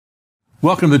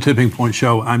Welcome to the Tipping Point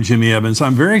Show. I'm Jimmy Evans.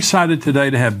 I'm very excited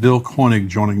today to have Bill Koenig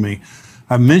joining me.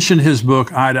 I've mentioned his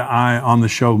book, Eye to Eye, on the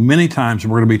show many times,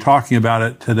 and we're going to be talking about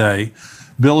it today.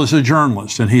 Bill is a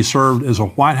journalist, and he served as a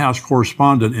White House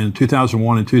correspondent in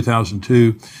 2001 and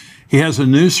 2002. He has a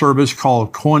news service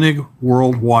called Koenig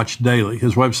World Watch Daily.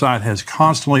 His website has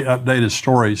constantly updated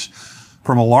stories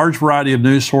from a large variety of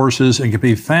news sources and can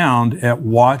be found at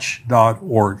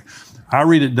watch.org. I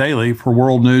read it daily for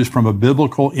world news from a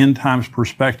biblical end times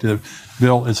perspective.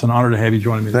 Bill, it's an honor to have you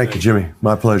joining me today. Thank you, Jimmy.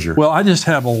 My pleasure. Well, I just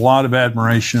have a lot of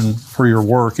admiration for your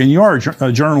work. And you are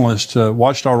a journalist.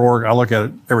 Watch.org, I look at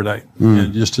it every day.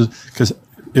 And just because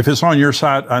if it's on your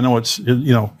site, I know it's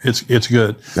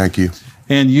good. Thank you.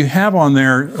 And you have on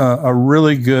there a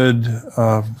really good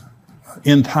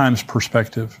end times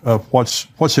perspective of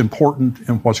what's important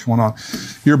and what's going on.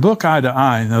 Your book, Eye to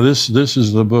Eye, now this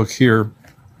is the book here.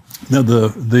 Now,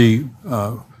 the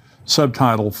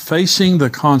subtitle, Facing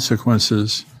the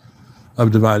Consequences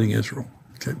of Dividing Israel.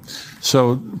 Okay.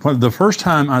 So the first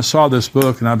time I saw this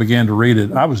book and I began to read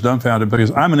it, I was dumbfounded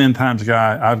because I'm an end times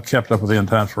guy. I've kept up with the end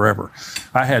times forever.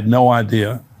 I had no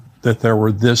idea that there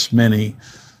were this many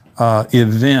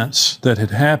events that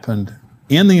had happened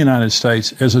in the United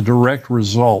States as a direct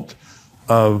result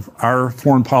of our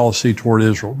foreign policy toward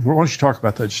Israel. Why don't you talk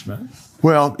about that just a minute?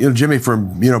 Well, Jimmy,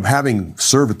 from having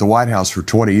served at the White House for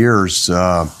 20 years,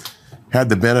 had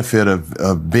the benefit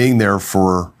of being there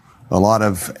for a lot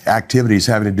of activities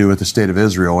having to do with the state of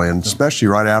Israel, and especially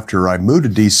right after I moved to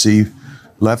D.C.,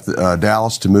 left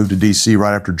Dallas to move to D.C.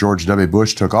 right after George W.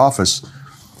 Bush took office.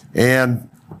 And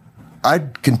I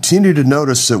continued to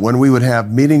notice that when we would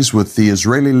have meetings with the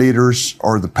Israeli leaders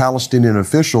or the Palestinian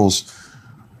officials,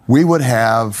 we would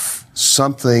have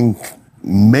something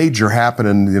major happen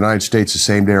in the United States the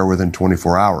same day or within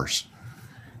 24 hours.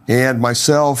 And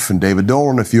myself and David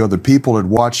Dolan and a few other people had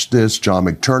watched this. John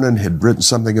McTernan had written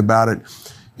something about it.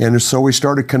 And so we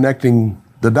started connecting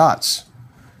the dots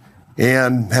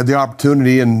and had the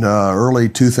opportunity in early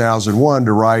 2001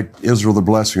 to write Israel, the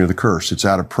Blessing or the Curse. It's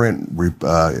out of print.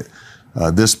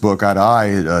 This book, Eye to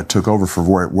Eye, took over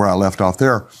for where I left off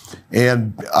there.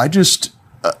 And I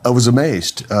was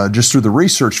amazed just through the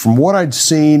research from what I'd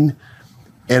seen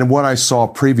and what I saw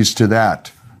previous to that.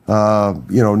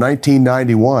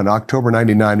 1991, October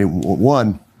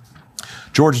 1991,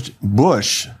 George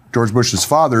Bush's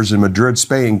father is in Madrid,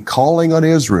 Spain, calling on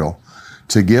Israel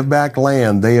to give back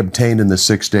land they obtained in the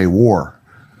Six-Day War.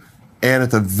 And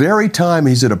at the very time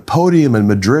he's at a podium in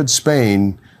Madrid,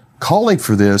 Spain, calling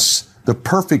for this, the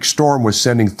perfect storm was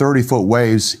sending 30-foot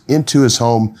waves into his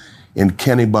home in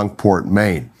Kennebunkport,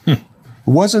 Maine.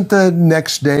 It wasn't the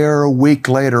next day or a week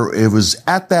later. It was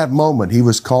at that moment he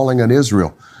was calling on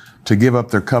Israel to give up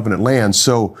their covenant land.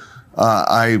 So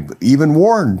I even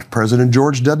warned President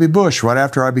George W. Bush right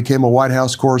after I became a White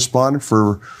House correspondent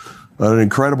for an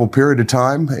incredible period of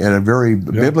time and a very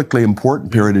biblically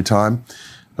important period of time.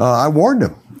 I warned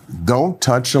him, don't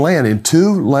touch the land, in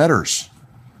 2 letters.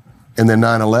 And then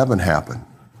 9/11 happened.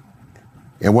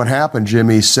 And what happened,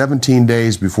 Jimmy, 17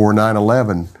 days before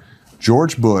 9/11,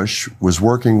 George Bush was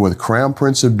working with Crown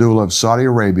Prince Abdullah of Saudi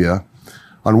Arabia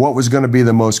on what was going to be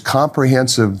the most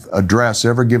comprehensive address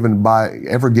ever given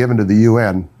to the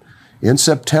UN in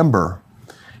September.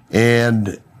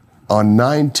 And on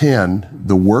 9/10,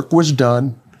 the work was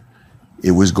done.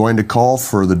 It was going to call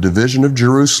for the division of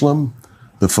Jerusalem,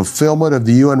 the fulfillment of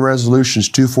the UN resolutions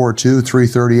 242,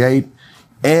 338,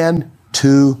 and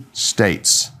 2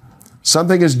 states.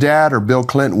 Something his dad or Bill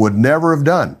Clinton would never have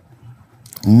done.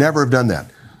 Never have done that.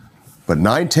 But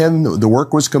 9/10, the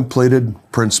work was completed.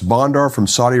 Prince Bandar from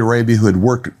Saudi Arabia, who had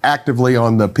worked actively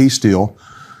on the peace deal,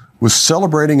 was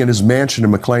celebrating in his mansion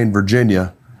in McLean,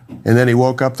 Virginia. And then he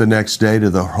woke up the next day to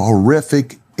the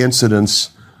horrific incidents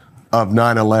of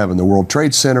 9/11, the World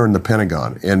Trade Center and the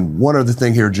Pentagon. And one other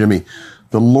thing here, Jimmy,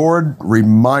 the Lord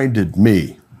reminded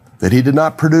me that he did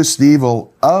not produce the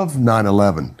evil of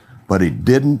 9/11, but he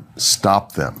didn't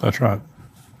stop them. That's right.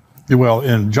 Well,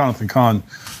 and Jonathan Cahn,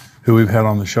 who we've had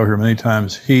on the show here many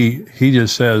times, he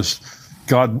just says,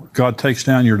 God takes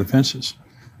down your defenses.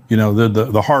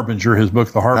 The Harbinger, his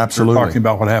book, The Harbinger, Absolutely. Talking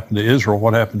about what happened to Israel.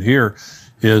 What happened here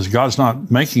is God's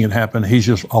not making it happen. He's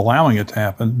just allowing it to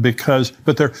happen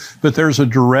but there's a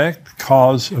direct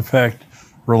cause-effect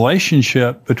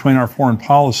relationship between our foreign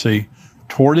policy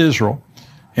toward Israel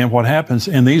and what happens.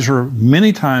 And these are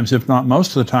many times, if not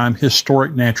most of the time,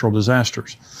 historic natural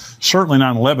disasters. Certainly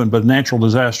 9/11, but natural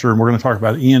disaster, and we're going to talk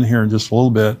about Ian here in just a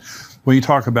little bit. When you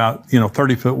talk about,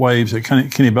 30-foot waves at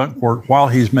Kennebunkport while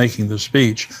he's making the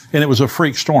speech, and it was a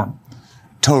freak storm.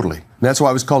 Totally. And that's why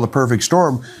it was called the perfect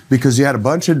storm, because you had a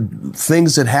bunch of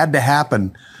things that had to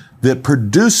happen that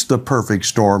produced the perfect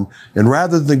storm. And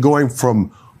rather than going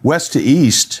from west to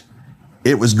east,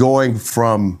 it was going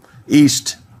from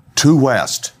east to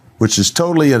west, which is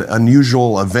totally an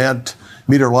unusual event,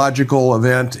 meteorological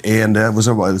event, and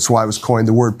that's why it was coined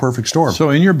the word perfect storm. So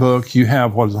in your book, you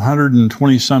have,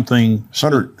 120-something?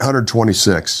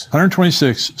 126.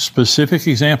 126 specific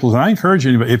examples. And I encourage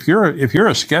anybody, if you're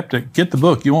a skeptic, get the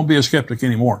book. You won't be a skeptic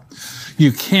anymore.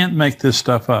 You can't make this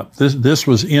stuff up. This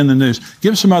was in the news.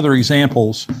 Give some other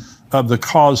examples of the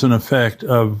cause and effect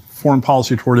of foreign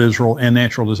policy toward Israel and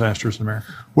natural disasters in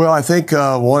America. Well, I think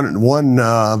one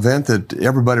event that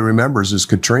everybody remembers is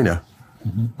Katrina.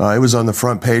 Mm-hmm. It was on the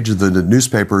front page of the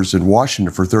newspapers in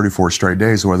Washington for 34 straight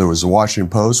days, whether it was the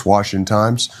Washington Post, Washington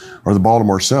Times, or the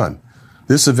Baltimore Sun.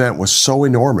 This event was so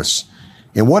enormous.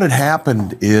 And what had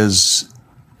happened is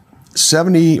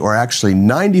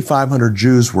 9,500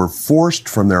 Jews were forced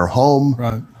from their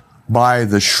home by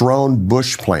the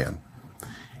Sharon-Bush plan.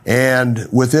 And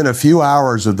within a few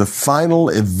hours of the final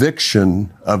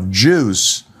eviction of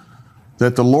Jews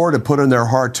that the Lord had put in their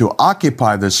heart to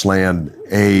occupy this land,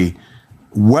 a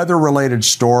weather-related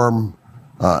storm,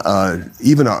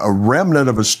 even a remnant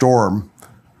of a storm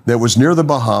that was near the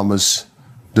Bahamas,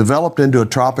 developed into a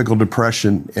tropical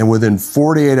depression, and within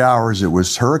 48 hours it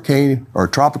was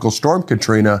Tropical Storm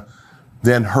Katrina,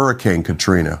 then Hurricane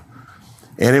Katrina.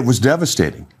 And it was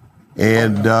devastating.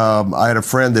 And I had a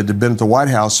friend that had been at the White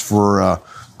House for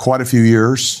quite a few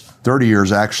years, 30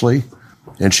 years actually,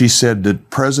 and she said that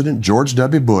President George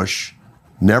W. Bush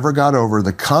never got over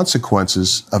the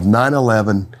consequences of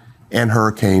 9/11 and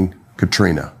Hurricane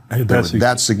Katrina.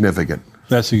 That's significant.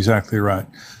 That's exactly right.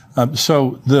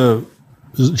 So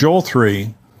Joel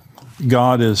 3,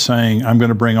 God is saying, I'm going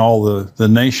to bring all the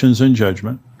nations in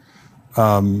judgment.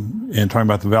 And talking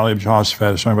about the Valley of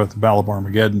Jehoshaphat, it's talking about the Battle of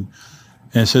Armageddon.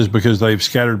 And it says, because they've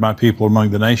scattered my people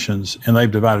among the nations and they've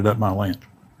divided up my land.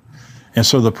 And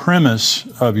so the premise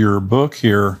of your book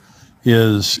here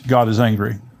is God is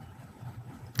angry.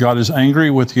 God is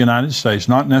angry with the United States,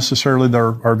 not necessarily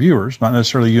our viewers, not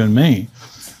necessarily you and me,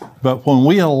 but when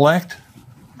we elect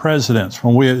presidents,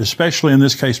 especially in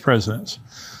this case presidents,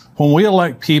 when we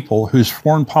elect people whose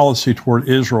foreign policy toward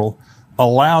Israel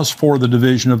allows for the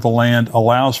division of the land,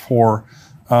 allows for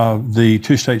the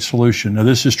two-state solution. Now,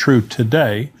 this is true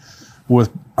today with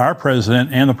our president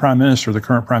and the prime minister, the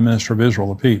current prime minister of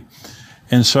Israel, Lapid.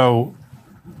 And so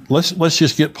let's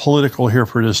just get political here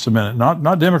for just a minute.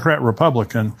 Not Democrat,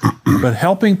 Republican, but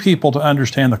helping people to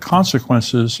understand the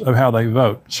consequences of how they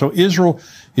vote. So Israel,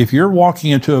 if you're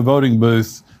walking into a voting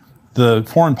booth, the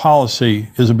foreign policy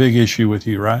is a big issue with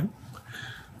you, right?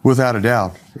 Without a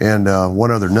doubt. And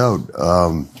one other note,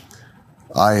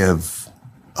 I have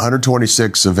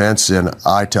 126 events in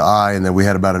Eye to Eye, and then we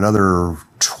had about another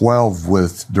 12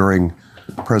 during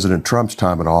President Trump's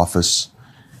time in office.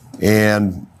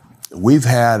 And we've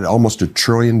had almost $1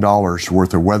 trillion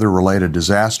worth of weather-related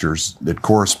disasters that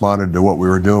corresponded to what we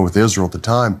were doing with Israel at the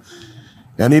time.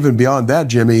 And even beyond that,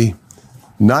 Jimmy,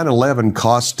 9/11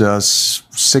 cost us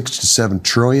 $6 to $7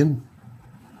 trillion.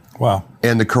 Wow.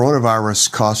 And the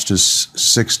coronavirus cost us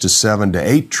 $6 to $7 to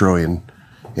 $8 trillion.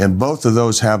 And both of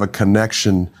those have a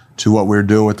connection to what we're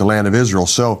doing with the land of Israel.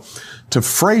 So to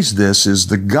phrase this is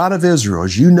the God of Israel,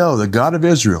 as you know, the God of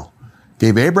Israel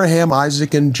gave Abraham,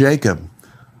 Isaac, and Jacob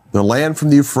the land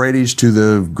from the Euphrates to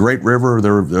the great river,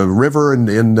 the river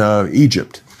in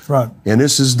Egypt. Right. And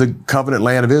this is the covenant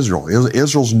land of Israel.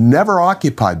 Israel's never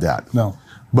occupied that. No.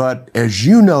 But as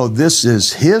you know, this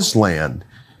is his land.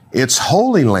 It's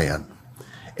holy land.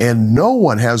 And no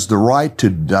one has the right to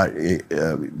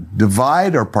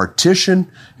divide or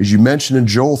partition, as you mentioned in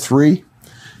Joel 3.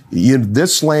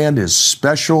 This land is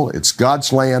special. It's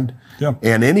God's land. Yeah.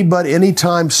 And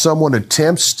anytime someone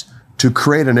attempts to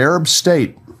create an Arab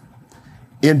state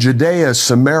in Judea,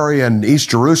 Samaria, and East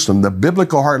Jerusalem, the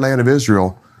biblical heartland of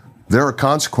Israel, there are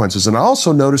consequences. And I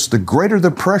also noticed the greater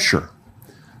the pressure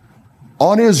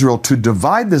on Israel to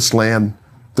divide this land,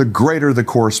 the greater the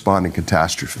corresponding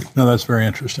catastrophe. No, that's very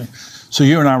interesting. So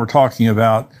you and I were talking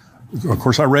about, of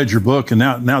course, I read your book, and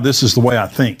now this is the way I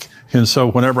think. And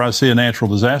so whenever I see a natural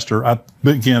disaster, I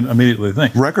begin immediately to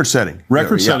think. Record setting.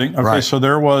 Record setting. Okay, right. So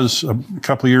there was a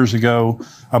couple of years ago,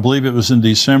 I believe it was in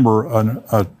December,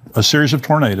 a series of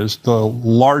tornadoes, the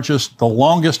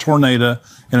longest tornado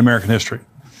in American history.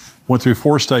 Went through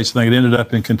 4 states, and it ended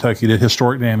up in Kentucky, did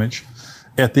historic damage.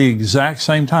 At the exact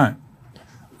same time,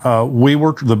 the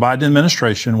Biden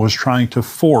administration was trying to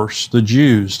force the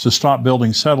Jews to stop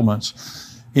building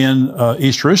settlements in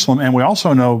East Jerusalem. And we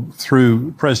also know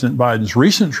through President Biden's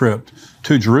recent trip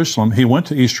to Jerusalem, he went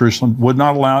to East Jerusalem, would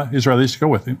not allow Israelis to go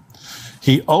with him.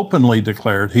 He openly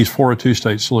declared he's for a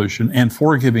two-state solution and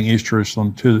for giving East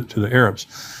Jerusalem to the Arabs.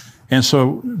 And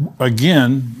so,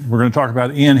 again, we're going to talk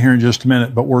about Ian here in just a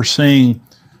minute, but we're seeing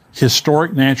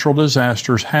historic natural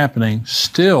disasters happening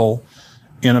still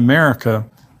in America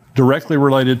directly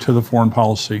related to the foreign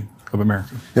policy of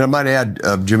America. And I might add,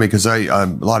 Jimmy, because a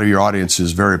lot of your audience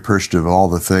is very appreciative of all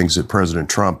the things that President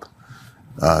Trump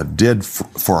did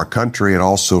for our country and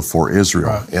also for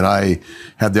Israel. Right. And I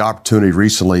had the opportunity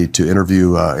recently to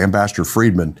interview Ambassador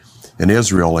Friedman in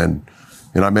Israel, and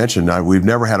I mentioned we've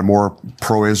never had a more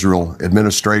pro-Israel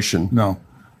administration. No.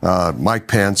 Mike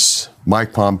Pence,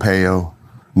 Mike Pompeo,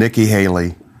 Nikki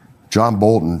Haley, John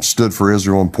Bolton stood for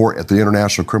Israel at the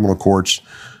International Criminal Courts.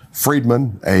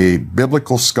 Friedman, a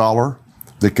biblical scholar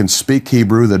that can speak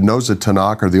Hebrew, that knows the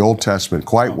Tanakh or the Old Testament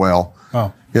quite well.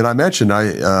 Oh. And I mentioned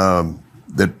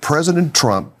that President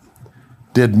Trump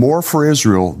did more for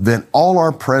Israel than all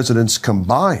our presidents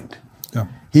combined. Yeah.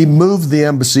 He moved the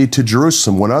embassy to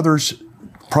Jerusalem when others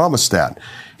promised that.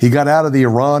 He got out of the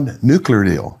Iran nuclear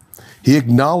deal. He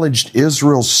acknowledged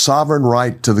Israel's sovereign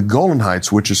right to the Golan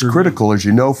Heights, which is critical, as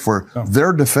you know, for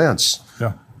their defense.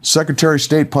 Yeah. Secretary of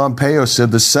State Pompeo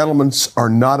said the settlements are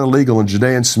not illegal in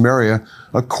Judea and Samaria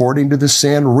according to the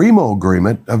San Remo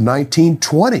Agreement of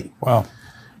 1920. Wow.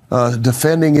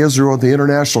 Defending Israel at the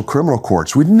International Criminal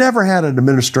Courts. We'd never had an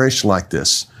administration like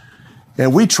this.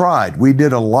 And we tried. We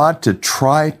did a lot to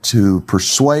try to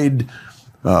persuade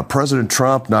President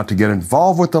Trump not to get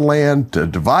involved with the land, to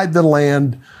divide the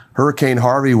land. Hurricane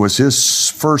Harvey was his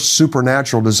first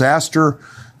supernatural disaster.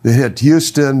 It hit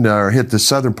Houston, or hit the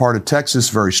southern part of Texas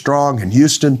very strong in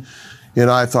Houston. And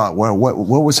I thought, well, what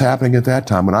was happening at that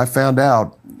time? And I found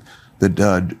out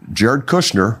that Jared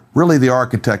Kushner, really the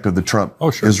architect of the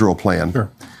Trump-Israel plan,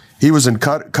 Sure. He was in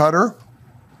Qatar.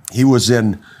 He was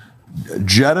in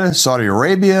Jeddah, Saudi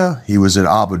Arabia. He was in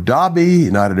Abu Dhabi,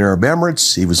 United Arab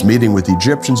Emirates. He was meeting with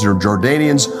Egyptians or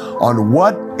Jordanians on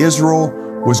what Israel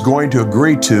was going to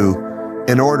agree to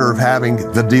in order of having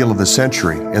the deal of the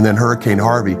century. And then Hurricane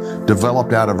Harvey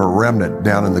developed out of a remnant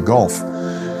down in the Gulf.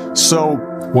 So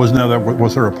was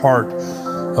there a part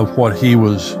of what he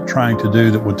was trying to do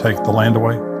that would take the land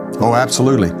away? Oh,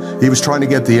 absolutely. He was trying to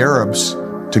get the Arabs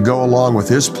to go along with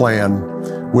his plan,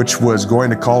 which was going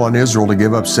to call on Israel to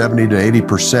give up 70 to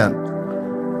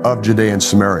 80% of Judea and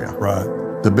Samaria. Right.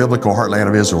 The biblical heartland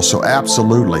of Israel. So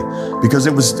absolutely, because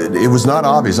it was not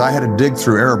obvious. I had to dig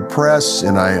through Arab press,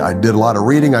 and I did a lot of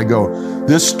reading. I go,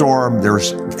 this storm,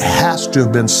 has to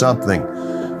have been something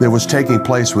that was taking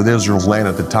place with Israel's land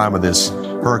at the time of this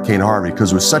Hurricane Harvey,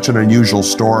 because it was such an unusual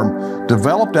storm,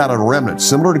 developed out of a remnant,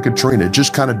 similar to Katrina. It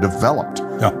just kind of developed.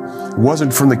 Yeah. It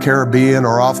wasn't from the Caribbean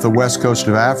or off the west coast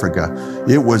of Africa.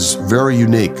 It was very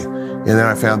unique. And then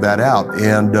I found that out,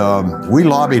 and we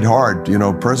lobbied hard. You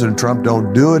know, President Trump,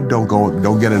 don't do it,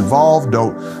 don't get involved,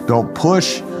 don't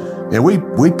push, and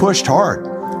we pushed hard.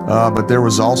 But there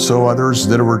was also others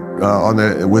that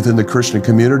were within the Christian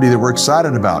community that were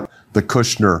excited about the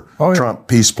Kushner-Trump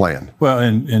peace plan. Well,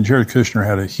 and Jared Kushner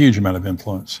had a huge amount of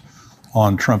influence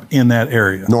on Trump in that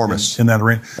area. Enormous. In that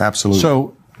arena. Absolutely.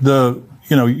 So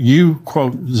you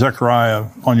quote Zechariah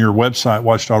on your website,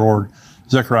 watch.org,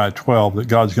 Zechariah 12, that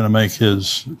God's going to make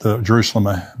the Jerusalem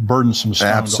a burdensome stone.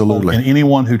 Absolutely. And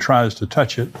anyone who tries to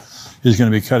touch it is going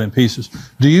to be cut in pieces.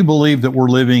 Do you believe that we're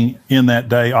living in that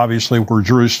day, obviously, where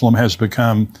Jerusalem has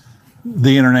become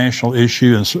the international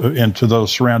issue and to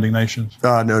those surrounding nations?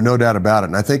 No doubt about it.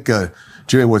 And I think,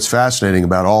 Jimmy, what's fascinating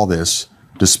about all this,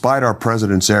 despite our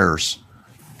president's errors,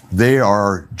 they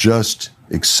are just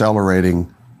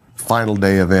accelerating final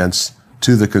day events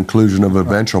to the conclusion of an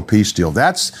eventual peace deal.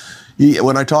 That's,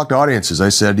 when I talk to audiences, I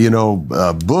said,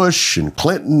 Bush and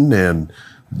Clinton and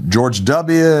George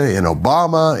W. and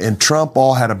Obama and Trump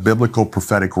all had a biblical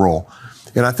prophetic role.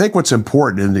 And I think what's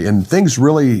important, and things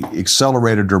really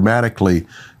accelerated dramatically,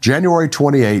 January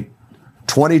 28,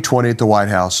 2020 at the White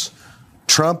House,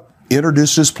 Trump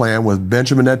introduced his plan with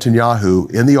Benjamin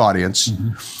Netanyahu in the audience,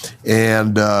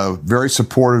 and very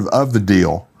supportive of the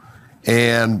deal.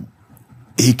 And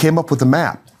he came up with a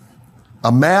map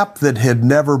that there had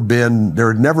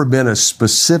never been a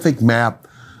specific map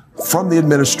from the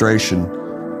administration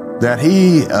that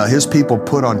his people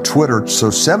put on Twitter. So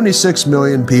 76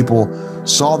 million people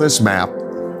saw this map.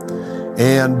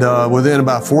 And within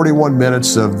about 41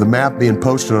 minutes of the map being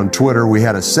posted on Twitter, we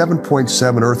had a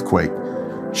 7.7 earthquake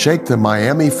shake the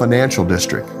Miami Financial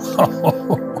District.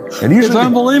 And usually, it's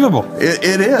unbelievable.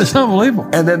 It is. It's unbelievable.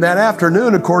 And then that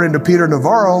afternoon, according to Peter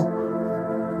Navarro,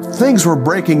 things were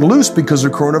breaking loose because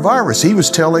of coronavirus. He was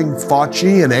telling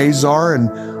Fauci and Azar and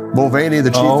Mulvaney,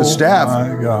 the chief of staff,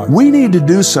 my God. we need to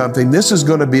do something. This is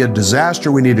going to be a disaster.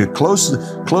 We need to close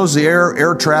the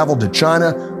air travel to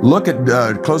China, look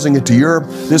at closing it to Europe.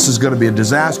 This is going to be a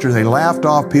disaster. They laughed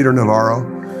off Peter Navarro.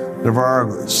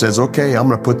 Navarro says, okay, I'm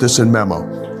going to put this in memo.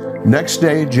 Next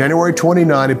day, January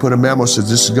 29, he put a memo, says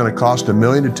this is going to cost 1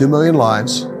 million to 2 million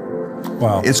lives.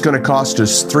 Wow. It's going to cost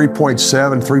us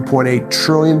 $3.7, $3.8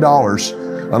 trillion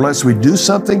unless we do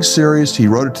something serious. He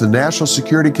wrote it to the National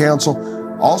Security Council.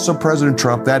 Also, President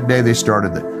Trump, that day they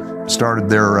started their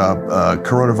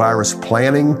coronavirus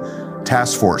planning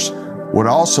task force. What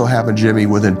also happened, Jimmy,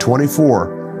 within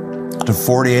 24 to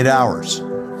 48 hours,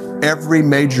 every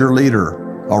major leader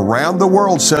around the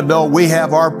world said, no, we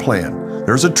have our plan.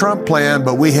 There's a Trump plan,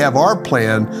 but we have our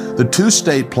plan, the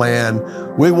two-state plan.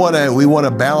 We want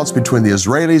a balance between the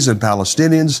Israelis and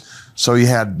Palestinians. So you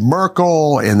had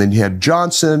Merkel, and then you had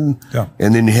Johnson,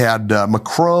 and then you had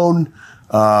Macron.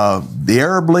 The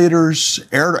Arab leaders,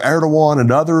 Erdogan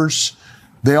and others,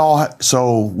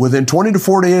 so within 20 to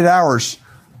 48 hours,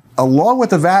 along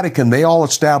with the Vatican, they all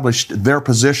established their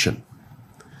position.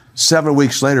 7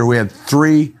 weeks later, we had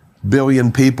 3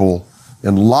 billion people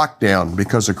in lockdown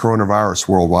because of coronavirus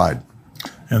worldwide.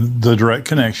 And the direct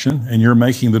connection, and you're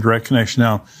making the direct connection.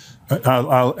 Now,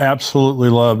 I absolutely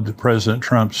loved President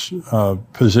Trump's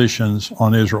positions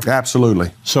on Israel.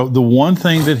 Absolutely. So the one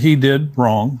thing that he did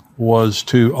wrong was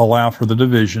to allow for the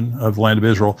division of the land of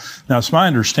Israel. Now, it's my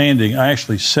understanding, I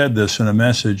actually said this in a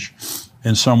message,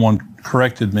 and someone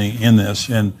corrected me in this,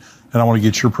 and I want to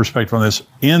get your perspective on this.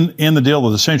 In the deal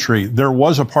of the century, there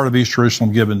was a part of East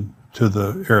Jerusalem given to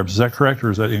the Arabs. Is that correct,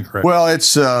 or is that incorrect? Well,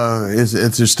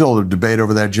 there's still a debate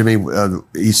over that, Jimmy.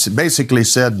 He basically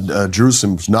said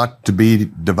Jerusalem's not to be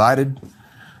divided.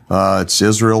 It's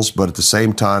Israel's, but at the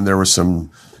same time, there was some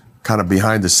kind of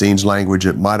behind-the-scenes language.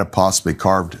 It might have possibly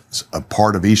carved a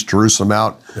part of East Jerusalem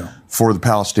out for the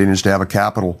Palestinians to have a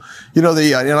capital. You know,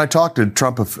 and I talked to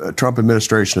Trump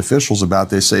administration officials about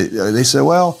this. They say,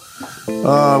 well,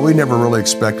 we never really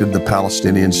expected the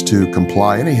Palestinians to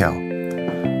comply anyhow.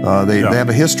 They have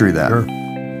a history of that. Sure.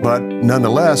 But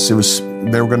nonetheless, they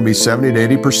were going to be 70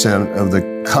 to 80% of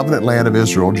the covenant land of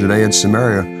Israel, Judea and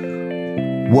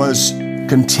Samaria, was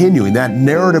continuing. That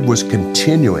narrative was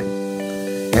continuing.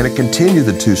 And it continued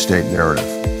the two-state narrative,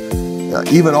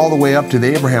 even all the way up to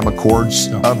the Abraham Accords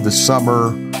of the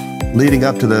summer leading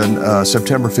up to the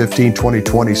September 15,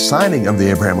 2020 signing of the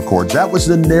Abraham Accords. That was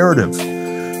the narrative.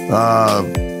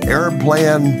 Arab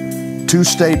plan,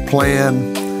 two-state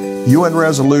plan, UN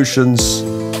resolutions,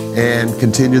 and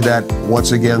continued that,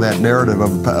 once again, that narrative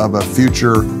of a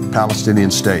future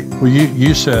Palestinian state. Well,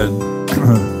 you said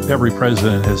every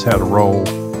president has had a role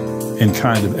in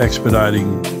kind of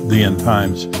expediting the end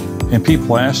times. And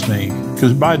people ask me,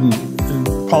 because Biden,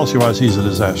 policy-wise, he's a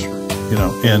disaster,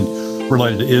 and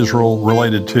related to Israel,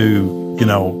 related to,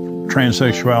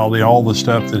 transsexuality, all the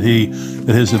stuff that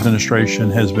his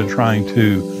administration has been trying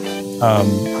to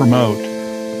promote.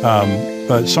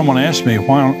 But someone asked me,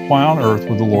 why on earth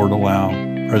would the Lord allow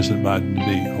President Biden to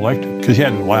be elected? Because he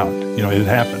had to allow it. It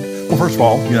had happened. Well, first of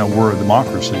all, we're a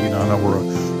democracy. I know we're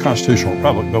a constitutional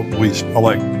republic, but we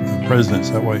elect presidents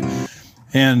that way.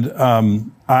 And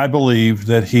I believe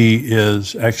that he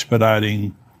is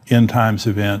expediting end times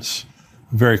events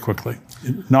very quickly,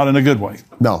 not in a good way.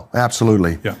 No,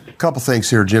 absolutely. Yeah. A couple things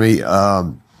here, Jimmy.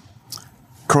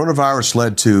 Coronavirus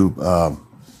led to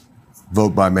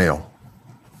vote by mail.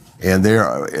 And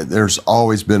there's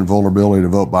always been vulnerability to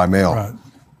vote by mail. Right.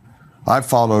 I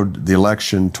followed the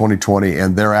election 2020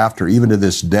 and thereafter, even to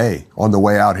this day, on the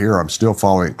way out here, I'm still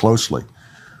following it closely.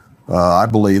 I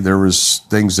believe there was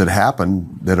things that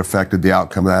happened that affected the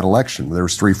outcome of that election. There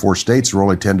was 3-4 states where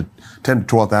only 10 to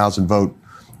 12,000 vote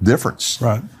difference.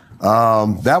 Right.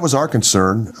 That was our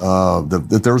concern,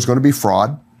 that there was going to be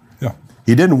fraud. Yeah.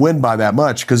 He didn't win by that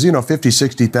much because, 50,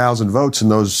 60,000 votes in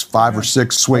those 5 or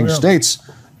 6 swing states,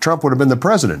 Trump would have been the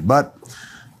president. But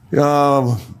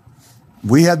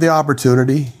we had the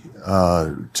opportunity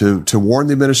to warn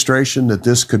the administration that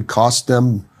this could cost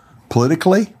them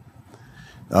politically.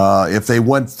 If they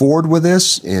went forward with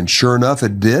this, and sure enough,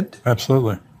 it did.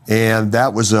 Absolutely. And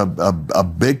that was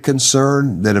a big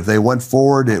concern, that if they went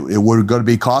forward, it was going to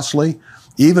be costly,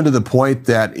 even to the point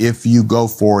that if you go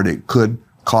forward, it could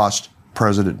cost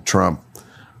President Trump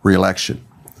re-election.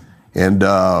 And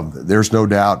there's no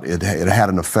doubt it had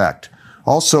an effect.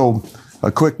 Also,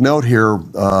 a quick note here,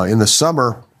 in the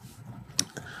summer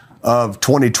of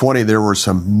 2020, there were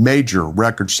some major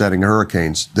record-setting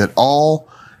hurricanes that all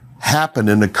happened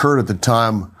and occurred at the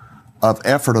time of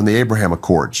effort on the Abraham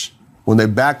Accords. When they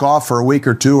back off for a week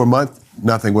or two, a month,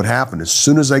 nothing would happen. As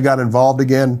soon as they got involved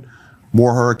again,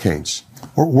 more hurricanes.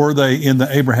 Were they, in the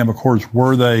Abraham Accords,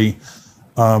 were they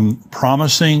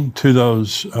promising to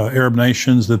those Arab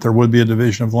nations that there would be a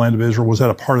division of the land of Israel? Was that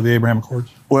a part of the Abraham Accords?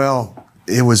 Well,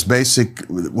 it was basic.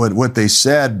 What they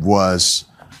said was,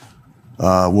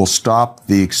 we'll stop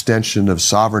the extension of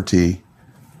sovereignty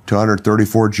to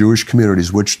 134 Jewish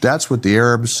communities, which that's what the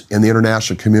Arabs and the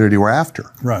international community were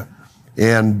after. Right.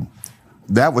 And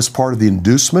that was part of the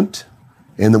inducement,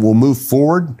 and then we'll move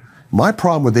forward. My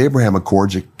problem with the Abraham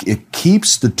Accords, it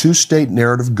keeps the two-state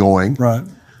narrative going. Right.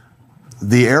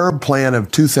 The Arab plan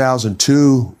of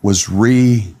 2002 was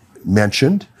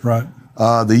re-mentioned. Right.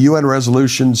 The UN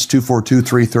resolutions 242,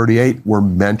 338 were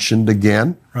mentioned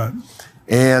again. Right.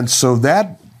 And so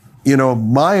that,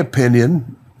 my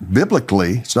opinion,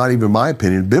 biblically, it's not even my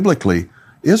opinion, biblically,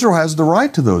 Israel has the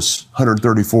right to those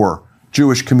 134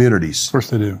 Jewish communities. Of course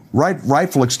they do.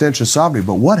 Rightful extension of sovereignty.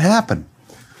 But what happened?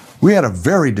 We had a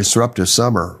very disruptive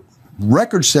summer,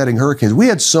 record-setting hurricanes. We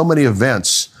had so many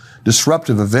events,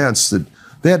 disruptive events, that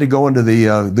they had to go into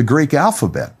the Greek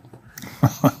alphabet.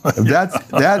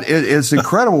 That is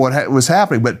incredible what was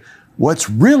happening. But what's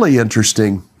really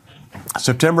interesting,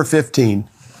 September 15,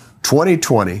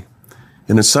 2020,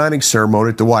 in a signing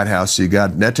ceremony at the White House, you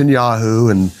got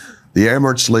Netanyahu and the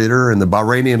Emirates leader and the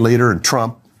Bahraini leader and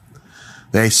Trump.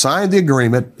 They signed the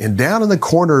agreement, and down in the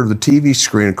corner of the TV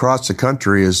screen across the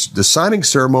country is the signing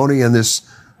ceremony and this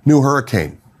new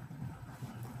hurricane,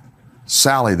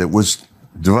 Sally, that was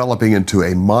developing into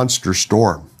a monster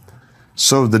storm.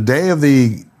 So the day of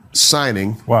the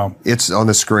signing, wow, it's on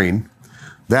the screen.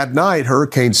 That night,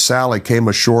 Hurricane Sally came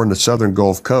ashore in the southern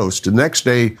Gulf Coast. The next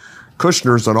day,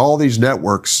 Kushner's on all these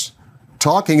networks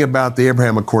talking about the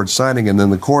Abraham Accord signing, and in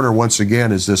the corner, once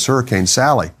again, is this Hurricane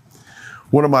Sally.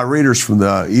 One of my readers from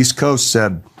the East Coast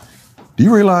said, do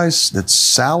you realize that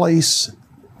Sally's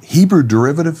Hebrew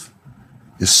derivative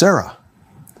is Sarah?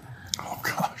 Oh,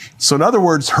 gosh. So in other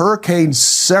words, Hurricane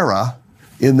Sarah,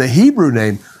 in the Hebrew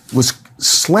name, was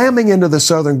slamming into the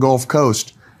southern Gulf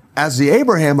Coast as the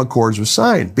Abraham Accords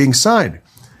were being signed.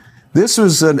 This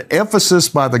was an emphasis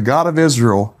by the God of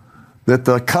Israel that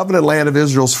the covenant land of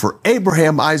Israel is for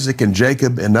Abraham, Isaac, and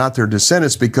Jacob, and not their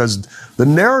descendants, because the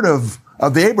narrative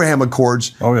of the Abraham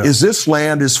Accords is this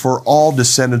land is for all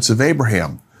descendants of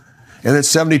Abraham. And then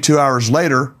 72 hours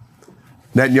later,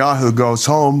 Netanyahu goes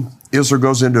home. Israel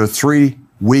goes into a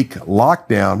 3-week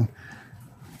lockdown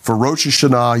for Rosh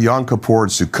Hashanah, Yom Kippur,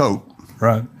 and Sukkot.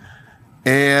 Right.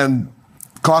 And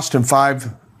cost him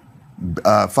 5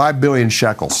 billion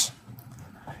shekels.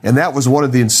 And that was one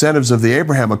of the incentives of the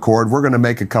Abraham Accord. We're going to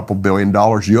make a couple $2 billion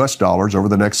US dollars over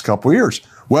the next couple of years.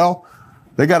 Well,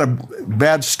 they got a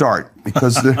bad start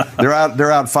because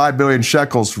they're out 5 billion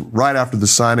shekels right after the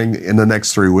signing in the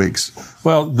next 3 weeks.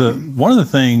 Well, one of the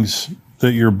things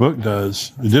that your book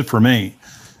it did for me,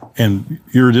 and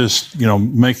you're just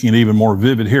making it even more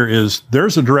vivid here, is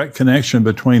there's a direct connection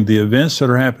between the events that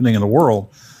are happening in the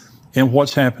world and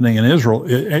what's happening in Israel.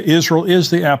 Israel is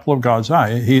the apple of God's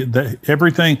eye.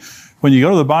 Everything, when you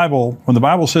go to the Bible, when the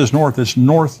Bible says north, it's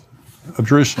north of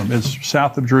Jerusalem. It's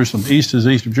south of Jerusalem. East is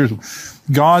east of Jerusalem.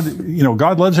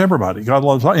 God loves everybody. God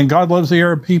loves the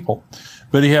Arab people.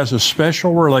 But he has a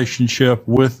special relationship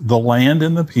with the land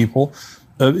and the people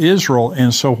of Israel.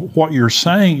 And so what you're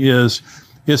saying is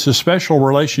it's a special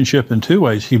relationship in two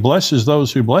ways. He blesses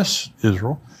those who bless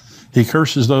Israel. He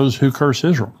curses those who curse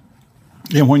Israel.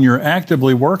 And when you're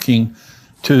actively working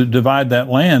to divide that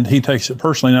land, he takes it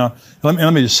personally. Now,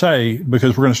 let me just say,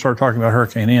 because we're going to start talking about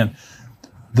Hurricane Ian,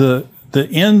 the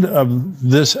end of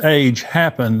this age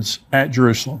happens at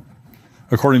Jerusalem.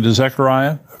 According to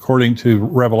Zechariah, according to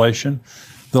Revelation,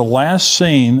 the last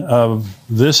scene of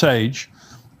this age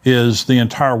is the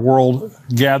entire world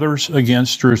gathers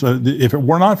against Jerusalem. If it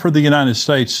were not for the United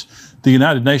States, the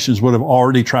United Nations would have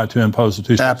already tried to impose a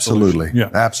two-state Absolutely. solution. Yeah.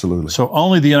 Absolutely. So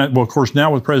only of course,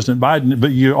 now with President Biden,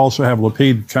 but you also have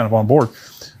Lapid kind of on board.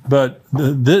 But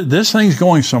this thing's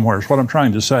going somewhere is what I'm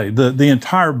trying to say. The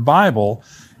entire Bible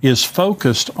is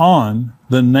focused on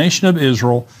the nation of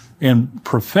Israel, and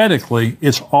prophetically,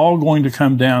 it's all going to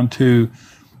come down to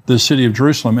the city of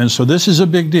Jerusalem. And so this is a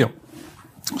big deal.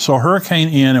 So Hurricane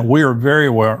Ian, and we are very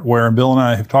aware, and Bill and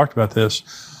I have talked about this,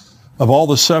 of all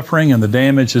the suffering and the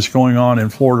damage that's going on in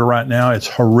Florida right now. It's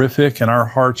horrific, and our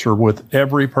hearts are with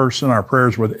every person, our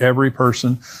prayers with every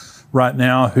person right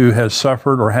now who has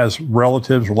suffered or has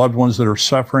relatives or loved ones that are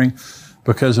suffering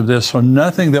because of this. So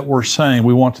nothing that we're saying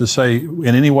we want to say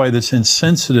in any way that's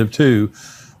insensitive to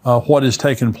what has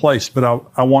taken place. But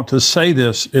I want to say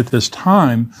this at this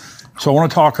time. So I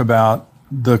want to talk about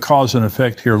the cause and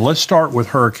effect here. Let's start with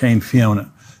Hurricane Fiona,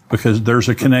 because there's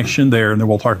a connection there, and then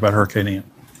we'll talk about Hurricane Ian.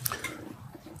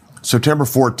 September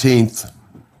 14th,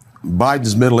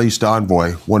 Biden's Middle East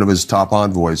envoy, one of his top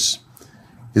envoys,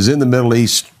 is in the Middle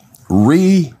East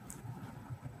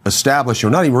re-establishing,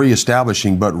 or not even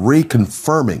re-establishing, but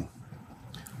reconfirming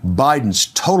Biden's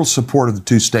total support of the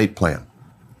two-state plan.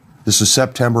 This is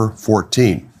September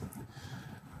 14.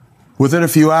 Within a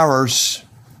few hours,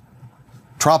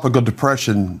 Tropical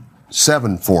Depression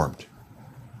 7 formed.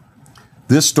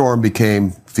 This storm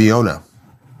became Fiona.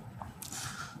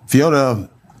 Fiona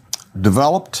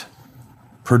developed,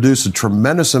 produced a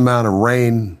tremendous amount of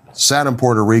rain, sat in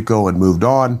Puerto Rico and moved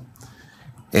on.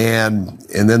 And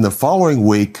then the following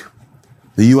week,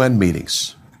 the UN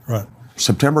meetings. Right.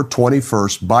 September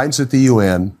 21st, Biden's at the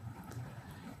UN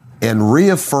and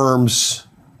reaffirms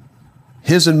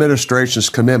his administration's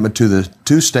commitment to the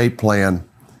two-state plan.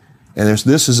 And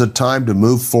this is a time to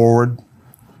move forward.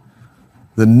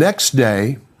 The next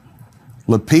day,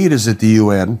 Lapid is at the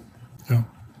UN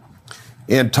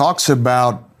and talks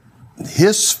about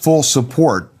his full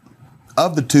support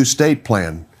of the two-state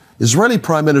plan. Israeli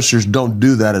prime ministers don't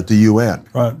do that at the UN.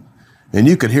 Right. And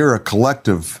you could hear a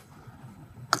collective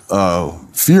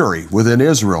fury within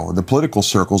Israel in the political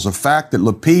circles, the fact that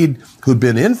Lapid, who'd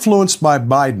been influenced by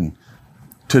Biden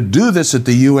to do this at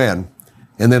the UN,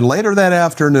 and then later that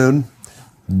afternoon,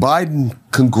 Biden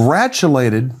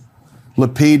congratulated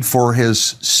Lapid for his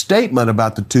statement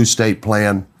about the two-state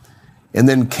plan, and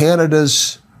then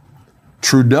Canada's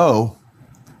Trudeau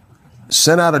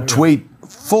sent out a tweet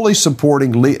fully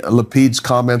supporting Lapid's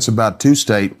comments about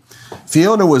two-state.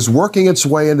 Fiona was working its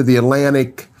way into the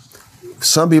Atlantic.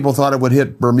 Some people thought it would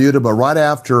hit Bermuda, but right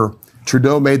after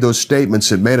Trudeau made those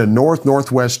statements, it made a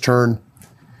north-northwest turn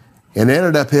and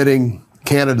ended up hitting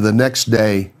Canada the next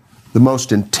day. The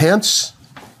most intense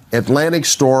Atlantic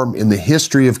storm in the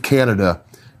history of Canada,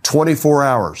 24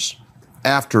 hours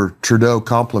after Trudeau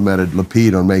complimented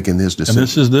Lapid on making his decision.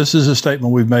 And this is a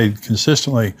statement we've made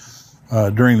consistently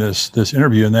during this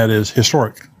interview, and that is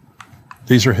historic.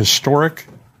 These are historic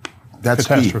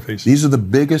catastrophes. Key. These are the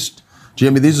biggest,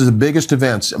 Jimmy, these are the biggest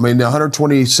events. I mean, the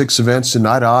 126 events in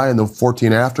Eye to Eye and the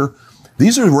 14 after,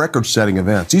 these are record-setting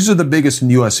events. These are the biggest in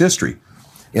U.S. history.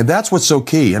 And that's what's so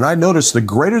key. And I noticed the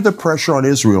greater the pressure on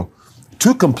Israel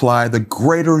to comply, the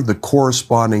greater the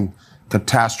corresponding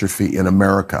catastrophe in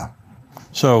America.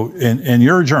 So, and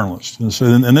you're a journalist,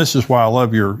 and this is why I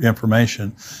love your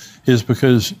information, is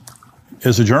because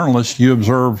as a journalist, you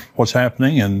observe what's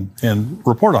happening and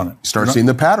report on it. Start seeing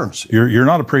the patterns. You're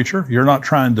not a preacher. You're not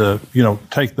trying to,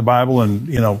 take the Bible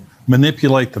and,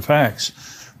 manipulate the facts.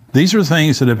 These are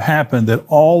things that have happened that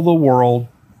all the world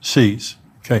sees.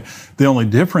 Okay. The only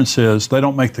difference is they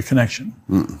don't make the connection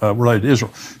related to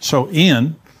Israel. So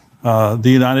Ian,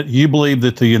 you believe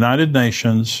that the United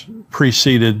Nations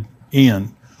preceded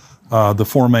Ian, the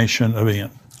formation of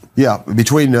Ian. Yeah,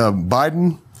 between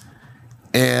Biden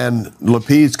and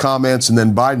Lapid's comments, and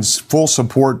then Biden's full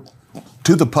support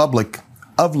to the public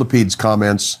of Lapid's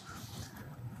comments,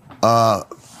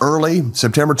 early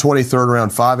September 23rd,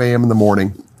 around 5 a.m. in the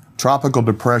morning, Tropical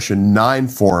Depression 9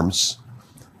 forms.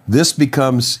 This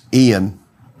becomes Ian,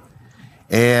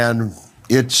 and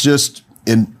it's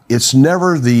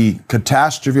never the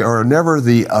catastrophe or never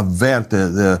the event,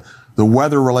 the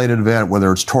weather-related event,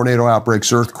 whether it's tornado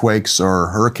outbreaks, earthquakes, or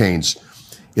hurricanes.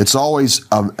 It's always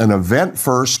an event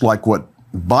first, like what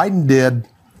Biden did,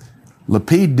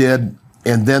 Lapid did,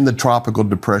 and then the Tropical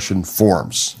Depression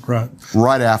forms.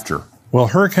 Right after. Well,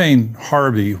 Hurricane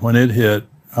Harvey, when it hit,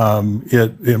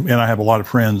 and I have a lot of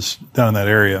friends down in that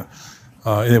area,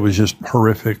 and it was just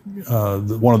horrific.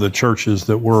 One of the churches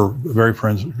that we're good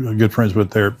friends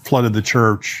with there, flooded the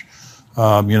church,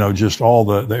 just all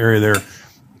the area there.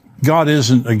 God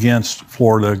isn't against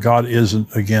Florida. God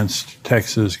isn't against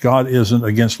Texas. God isn't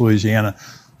against Louisiana,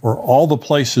 or all the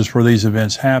places where these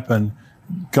events happen.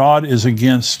 God is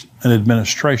against an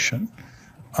administration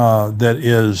that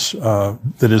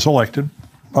is elected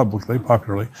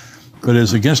popularly, but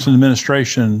is against an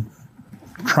administration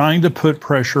trying to put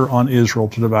pressure on Israel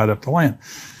to divide up the land.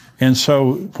 And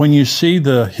so when you see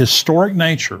the historic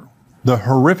nature, the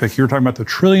horrific, you're talking about the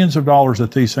trillions of dollars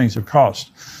that these things have cost,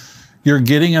 you're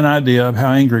getting an idea of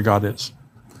how angry God is.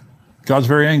 God's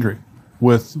very angry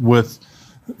with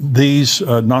these,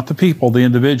 not the people, the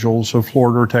individuals of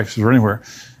Florida or Texas or anywhere.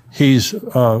 He's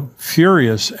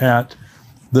furious at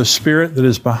the spirit that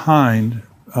is behind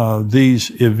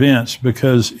these events,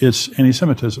 because it's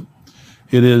anti-Semitism.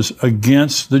 It is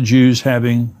against the Jews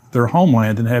having their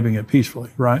homeland and having it peacefully,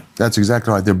 right? That's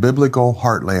exactly right. The biblical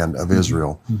heartland of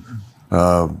Israel.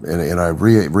 and I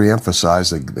re-emphasize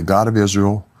that the God of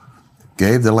Israel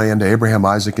gave the land to Abraham,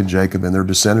 Isaac, and Jacob and their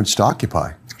descendants to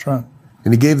occupy. That's right.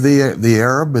 And he gave the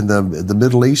Arab and the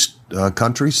Middle East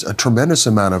countries a tremendous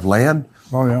amount of land.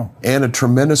 Oh, yeah. And a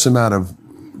tremendous amount of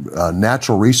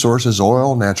natural resources,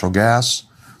 oil, natural gas.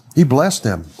 He blessed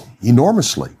them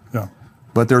enormously. Yeah.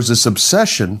 But there's this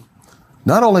obsession,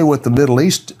 not only with the Middle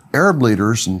East Arab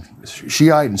leaders and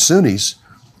Shiite and Sunnis,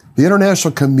 the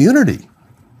international community.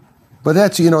 But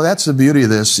that's the beauty of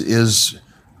this is,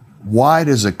 why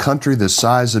does a country the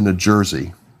size of New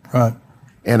Jersey Right.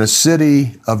 and a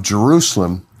city of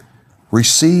Jerusalem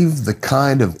receive the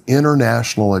kind of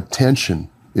international attention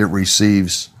it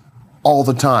receives all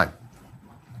the time?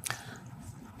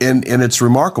 And it's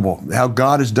remarkable how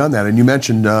God has done that. And you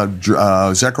mentioned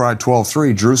Zechariah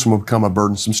 12:3, Jerusalem will become a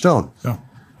burdensome stone. Yeah.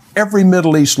 Every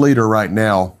Middle East leader right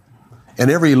now, and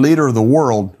every leader of the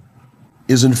world,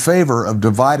 is in favor of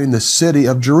dividing the city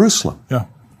of Jerusalem. Yeah.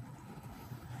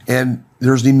 And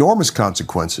there's enormous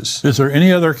consequences. Is there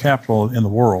any other capital in the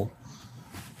world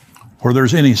where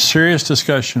there's any serious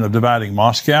discussion of dividing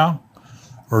Moscow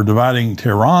or dividing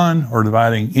Tehran or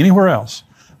dividing anywhere else?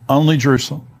 Only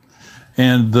Jerusalem.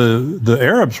 And the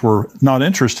Arabs were not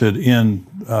interested in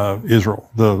Israel,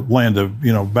 the land of,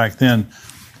 back then,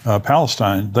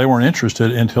 Palestine. They weren't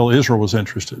interested until Israel was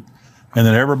interested. And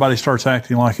then everybody starts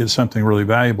acting like it's something really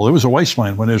valuable. It was a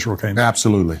wasteland when Israel came back.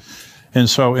 Absolutely.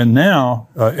 And now,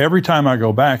 every time I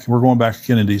go back, and we're going back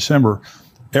again in December,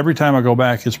 every time I go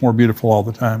back, it's more beautiful all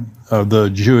the time. The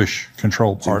Jewish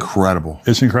control part. Incredible.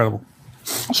 It's incredible.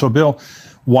 So, Bill,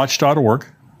 watch.org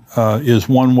is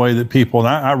one way that people, and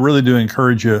I really do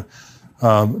encourage you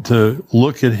to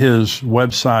look at his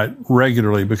website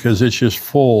regularly, because it's just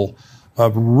full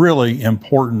of really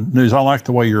important news. I like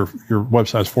the way your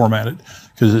website's formatted,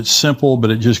 because it's simple,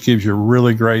 but it just gives you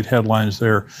really great headlines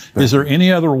there. Is there any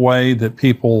other way that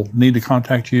people need to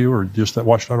contact you, or just at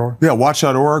watch.org? Yeah,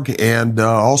 watch.org. And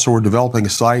also we're developing a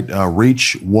site,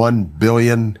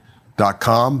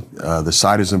 reach1billion.com. The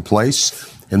site is in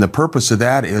place. And the purpose of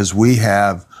that is we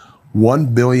have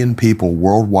 1 billion people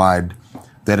worldwide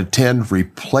that attend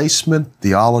replacement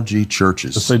theology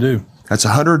churches. Yes, they do. That's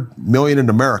 100 million in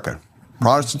America.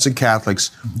 Protestants and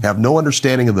Catholics have no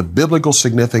understanding of the biblical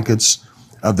significance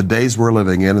of the days we're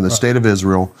living in the state of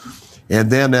Israel.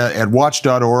 And then at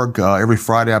watch.org, every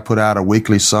Friday I put out a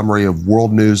weekly summary of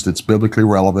world news that's biblically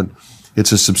relevant.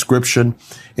 It's a subscription.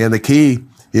 And the key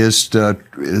is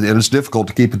and it's difficult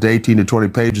to keep it to 18 to 20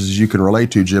 pages, as you can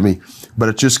relate to, Jimmy, but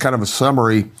it's just kind of a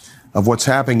summary of what's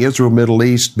happening Israel, Middle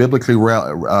East, biblically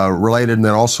related. And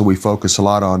then also we focus a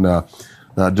lot on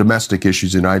domestic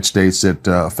issues in the United States that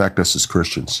affect us as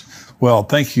Christians. Well,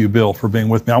 thank you, Bill, for being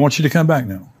with me. I want you to come back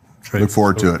now. Okay? Look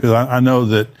forward to it. I know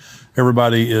that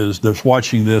everybody that's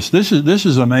watching this. This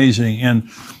is amazing. And,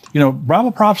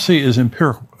 Bible prophecy is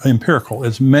empirical.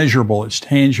 It's measurable. It's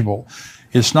tangible.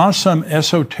 It's not some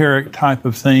esoteric type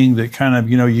of thing that kind of,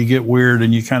 you get weird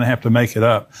and you kind of have to make it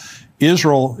up.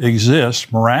 Israel exists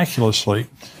miraculously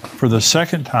for the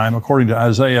second time, according to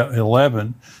Isaiah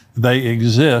 11. They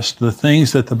exist. The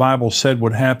things that the Bible said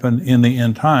would happen in the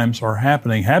end times have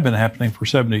been happening for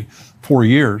 74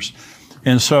 years.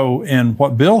 And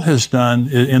what Bill has done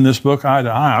in this book, Eye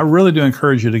to Eye, I really do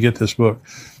encourage you to get this book.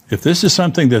 If this is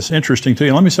something that's interesting to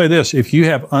you, let me say this. If you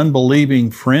have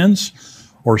unbelieving friends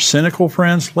or cynical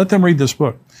friends, let them read this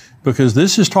book, because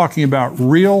this is talking about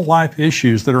real life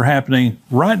issues that are happening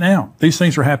right now. These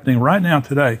things are happening right now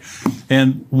today.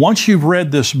 And once you've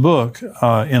read this book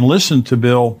and listened to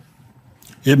Bill,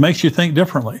 it makes you think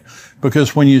differently,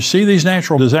 because when you see these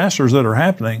natural disasters that are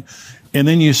happening, and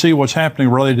then you see what's happening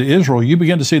related to Israel, you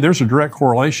begin to see there's a direct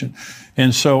correlation.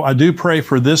 And so I do pray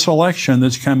for this election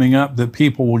that's coming up that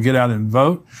people will get out and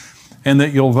vote, and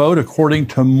that you'll vote according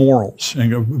to morals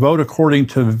and vote according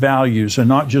to values, and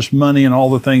not just money and all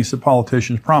the things that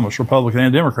politicians promise, Republican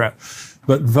and Democrat,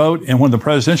 but vote. And when the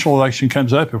presidential election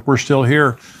comes up, if we're still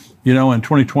here, in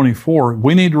 2024,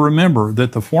 we need to remember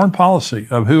that the foreign policy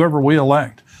of whoever we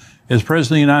elect as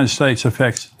President of the United States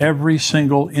affects every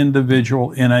single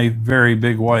individual in a very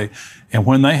big way. And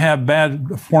when they have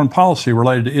bad foreign policy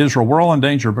related to Israel, we're all in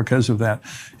danger because of that.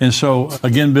 And so,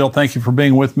 again, Bill, thank you for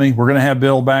being with me. We're going to have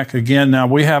Bill back again. Now,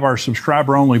 we have our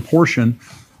subscriber-only portion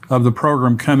of the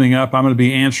program coming up. I'm going to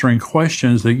be answering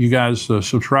questions that you guys,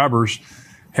 subscribers,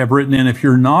 have written in. If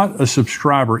you're not a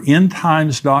subscriber,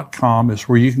 endtimes.com is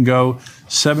where you can go.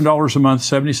 $7 a month,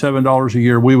 $77 a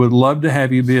year. We would love to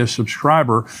have you be a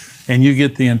subscriber, and you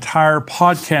get the entire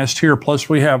podcast here. Plus,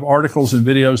 we have articles and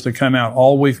videos that come out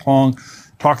all week long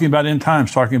talking about end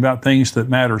times, talking about things that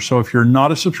matter. So if you're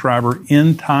not a subscriber,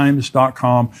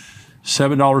 endtimes.com.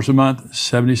 $7 a month,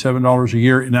 $77 a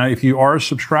year. Now, if you are a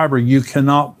subscriber, you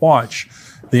cannot watch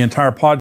the entire podcast